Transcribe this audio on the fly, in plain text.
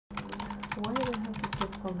Why do they have such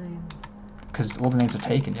difficult names? Because all the names are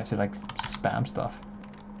taken, you have to like spam stuff.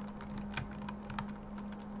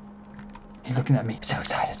 He's looking at me, so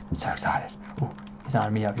excited, so excited. Ooh, he's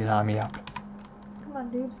eyeing me up, he's eyeing me up. Come on,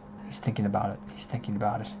 dude. He's thinking about it, he's thinking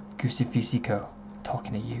about it. Goosey Fisico,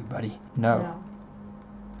 talking to you, buddy. No.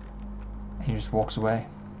 And he just walks away.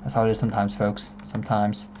 That's how it is sometimes, folks.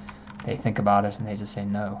 Sometimes they think about it and they just say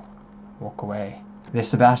no. Walk away. There's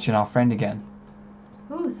Sebastian, our friend again.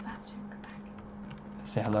 Ooh, Sebastian, come back.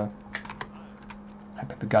 Say hello. Hi,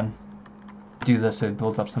 Pepper Gun. Do this so it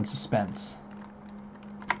builds up some suspense.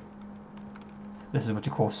 This is what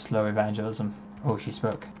you call slow evangelism. Oh, she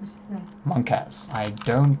spoke. What'd she say? Monkas. I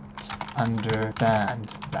don't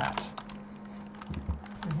understand that.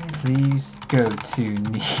 Please go to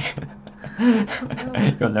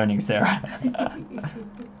You're learning, Sarah.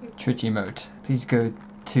 Twitch emote. Please go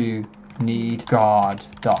to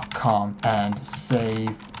needgod.com and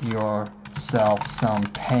save yourself some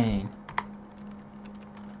pain.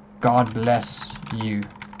 God bless you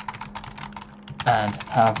and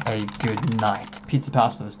have a good night. Pizza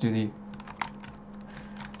pasta, let's do the...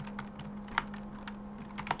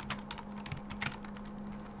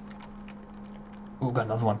 Ooh, got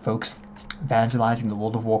another one, folks. Evangelizing the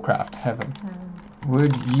World of Warcraft heaven.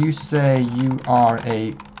 Would you say you are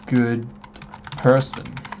a good person?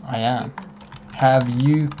 I am. Have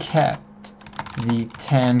you kept the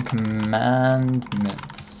 10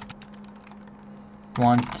 Commandments?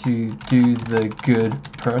 Want to do the good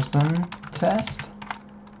person test?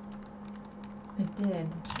 I did.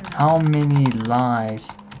 Sure. How many lies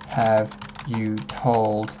have you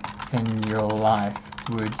told in your life,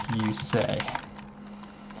 would you say?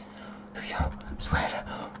 Yo, sweat.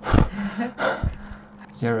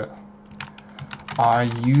 0. Are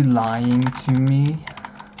you lying to me?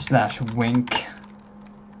 / wink.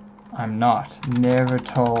 I'm not. Never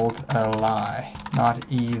told a lie. Not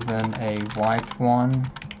even a white one.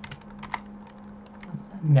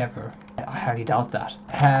 Never. I highly doubt that.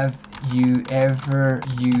 Have you ever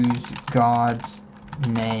used God's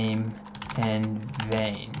name in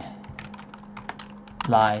vain?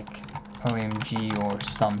 Like OMG or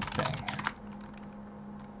something?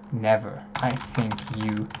 Never. I think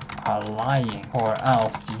you are lying, or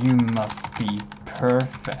else you must be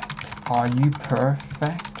perfect. Are you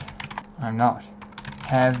perfect? I'm not.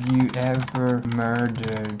 Have you ever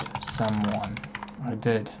murdered someone? I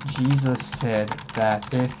did. Jesus said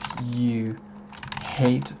that if you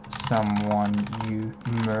hate someone, you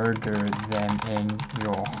murder them in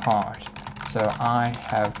your heart. So I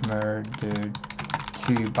have murdered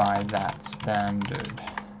too by that standard.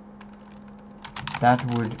 That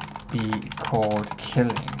would be called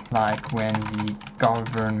killing, like when the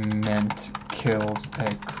government kills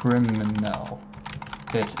a criminal.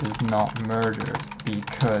 It is not murder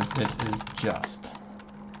because it is just.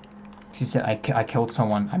 She said, I killed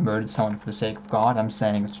someone, I murdered someone for the sake of God. I'm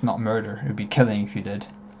saying it's not murder, it would be killing if you did.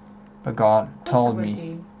 But God told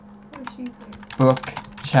me, book,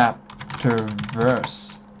 chapter,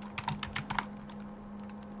 verse.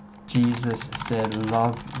 Jesus said,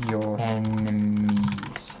 love your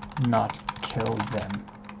enemies, not kill them.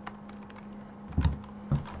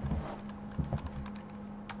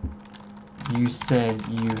 You said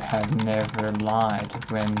you had never lied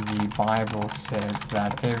when the Bible says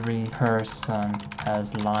that every person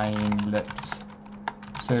has lying lips.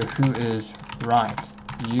 So who is right,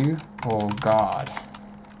 you or God?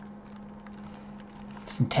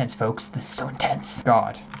 This is intense, folks. This is so intense.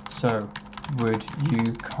 God. So would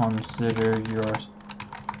you consider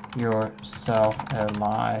yourself a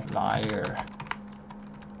liar?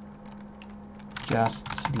 Just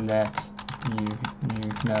to let you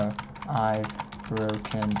know, I've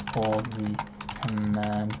broken all the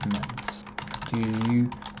commandments. Do you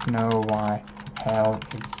know why hell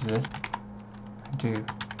exists? I do.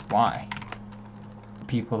 Why?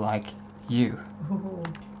 People like you. Oh,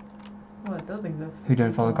 well, it does exist. Who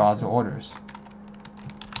don't follow God's orders.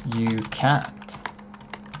 You can't.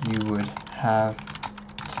 You would have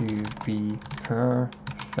to be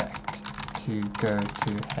perfect to go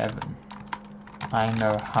to heaven. I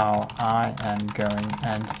know how I am going,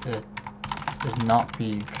 and it is not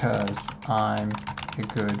because I'm a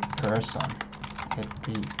good person. It's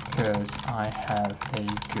because I have a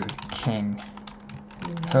good king.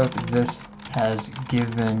 Hope this has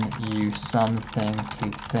given you something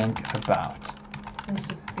to think about. So it's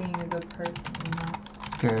just being a good person, you know?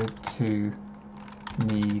 Go to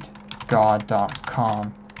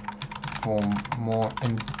needgod.com for more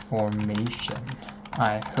information.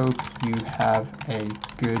 I hope you have a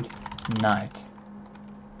good night.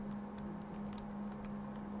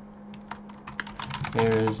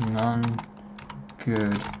 There is none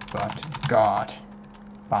good, but God.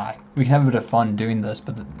 Bye. We can have a bit of fun doing this,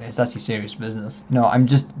 but it's actually serious business. No, I'm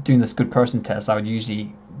just doing this good person test. I would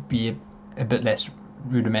usually be a bit less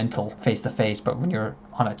rudimental face to face, but when you're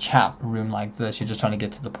on a chat room like this, you're just trying to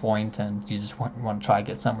get to the point and you just want to try to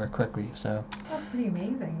get somewhere quickly. So That's pretty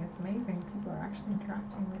amazing. It's amazing people are actually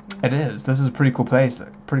interacting with you. it is. This is a pretty cool place,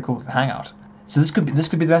 pretty cool hangout. So this could be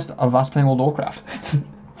the rest of us playing World of Warcraft.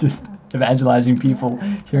 Just evangelizing people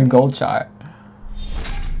here in Goldshire.